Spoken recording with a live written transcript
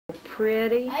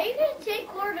Pretty. Are you gonna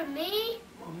take more to me?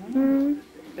 Hmm.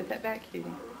 Put that back,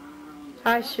 cutie.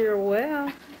 I sure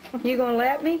will. You gonna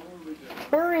let me?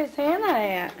 Where is Hannah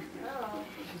at? Oh.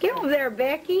 Get over there,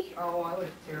 Becky. Oh, I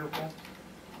look terrible.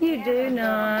 You do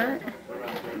not.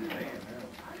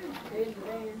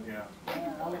 Yeah.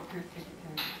 I'll let Chris take it too.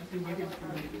 I think you can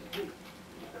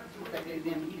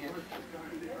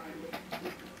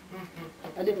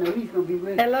I didn't know he's going to be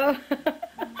ready. Hello?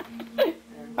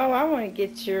 Oh, I want to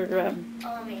get your... Don't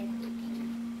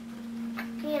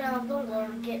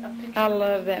worry, get a picture. I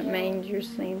love that manger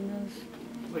scene.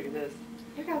 Look at this.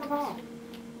 Look at the ball.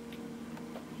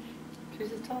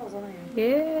 She's as tall as I am.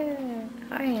 Yeah.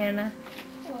 Hi, Hannah.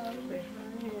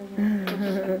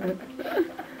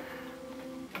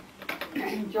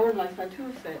 Jordan likes my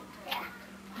tool set. Yeah.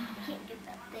 I can't get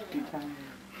that thing out.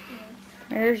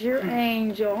 There's your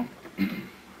angel.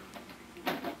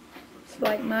 It's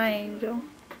like my angel.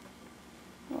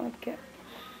 Okay.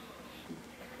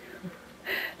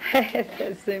 I had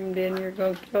that zoomed in. You're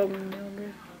going to kill me,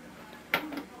 Mildred.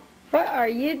 What are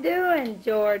you doing,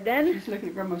 Jordan? She's looking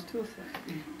at Grandma's tool set.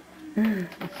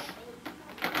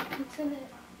 What's in it?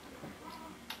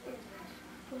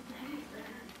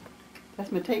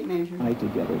 That's my tape measure. Tie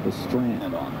together the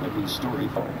strand on every story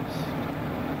falls.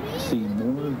 See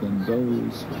more than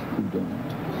those who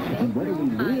don't. And whether we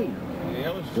live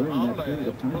during that period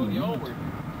of time or not,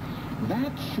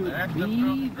 that should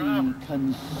be the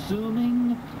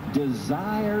consuming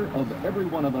desire of every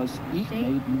one of us. Each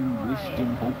maiden wished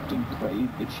and hoped and prayed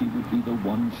that she would be the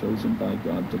one chosen by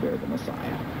God to bear the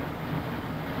Messiah.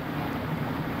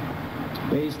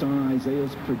 Based on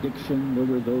Isaiah's prediction, there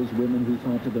were those women who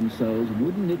thought to themselves,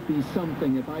 wouldn't it be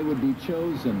something if I would be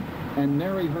chosen? And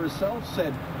Mary herself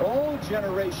said, all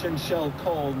generations shall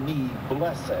call me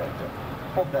blessed.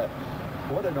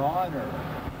 What an honor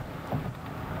to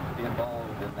be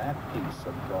involved in that piece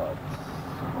of God's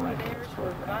miraculous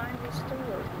work.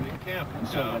 And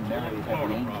so when Mary had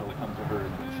the angel come to her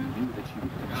and she knew that she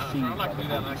would conceive by the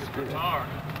Holy Spirit,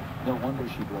 no wonder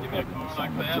she broke out in a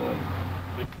song of joy.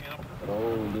 But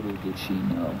oh, little did she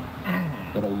know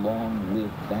that along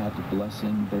with that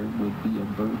blessing there would be a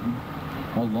burden.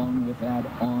 Along with that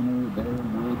honor there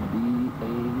would be a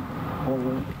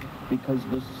horror, because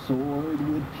the sword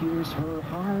would pierce her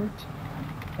heart.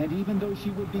 And even though she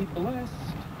would be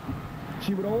blessed,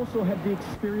 she would also have the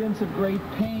experience of great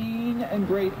pain and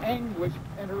great anguish,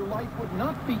 and her life would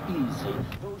not be easy,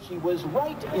 though she was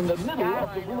right in the middle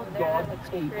of the will of God,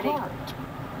 a part,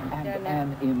 and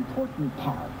an important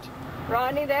part.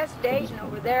 Rodney, that's Dayton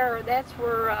over there. That's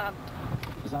where...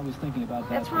 As I was thinking about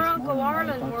that, that's where Uncle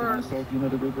Arlen works. Myself, you know,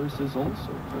 the reverse is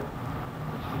also true.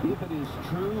 If it is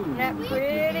true... Isn't that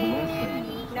pretty?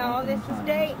 No, this is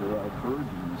Dayton. There are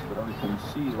burdens that are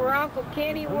concealed. Where Uncle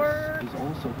Kenny works. Is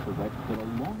also correct that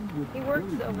along with he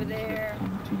works over there. That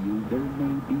come to you, there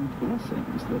may be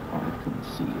blessings that are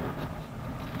concealed.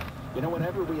 You know,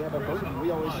 whenever we have a burden,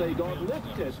 we always say, God,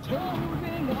 lift it.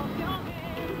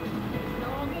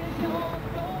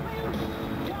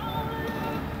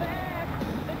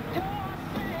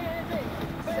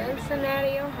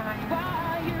 Cincinnati, Ohio.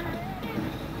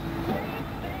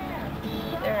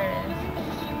 There it is.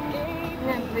 Isn't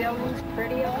that building's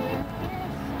pretty over there?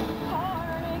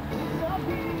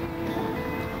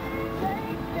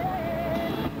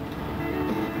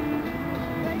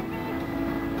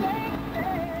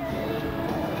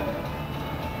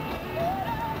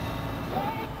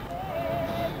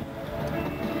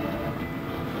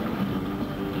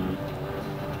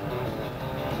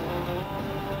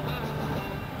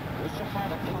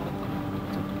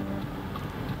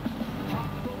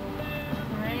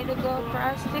 Ready to go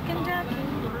across to Kentucky.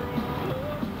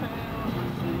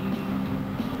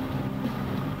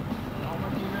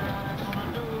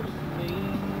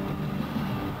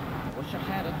 Wish I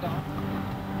had a dog.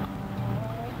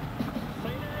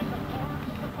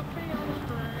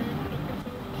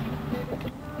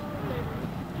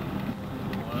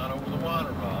 Out over the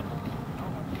water, Rod.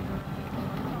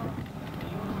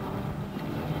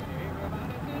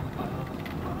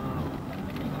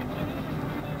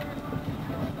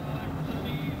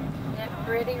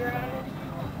 Pretty, right?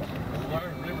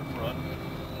 Where's Riverfront?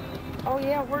 Oh,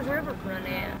 yeah, where's Riverfront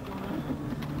at?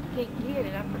 Can't get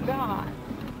it, I forgot.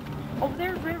 Oh,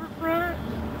 there's Riverfront.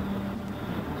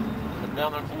 And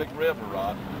down there's a big river,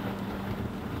 Rod.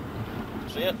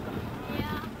 See it?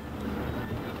 Yeah.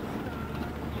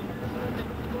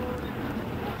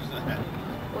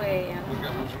 Well.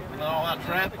 We got all that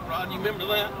traffic, Rod. You remember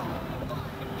that?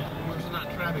 Where's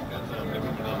that traffic that's out there?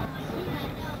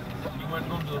 You went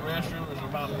to go to the restroom. There's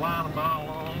about a line a mile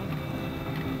long.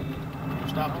 You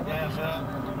stopped the gas up.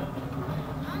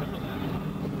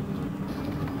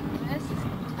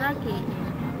 Kentucky.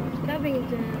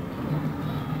 Covington.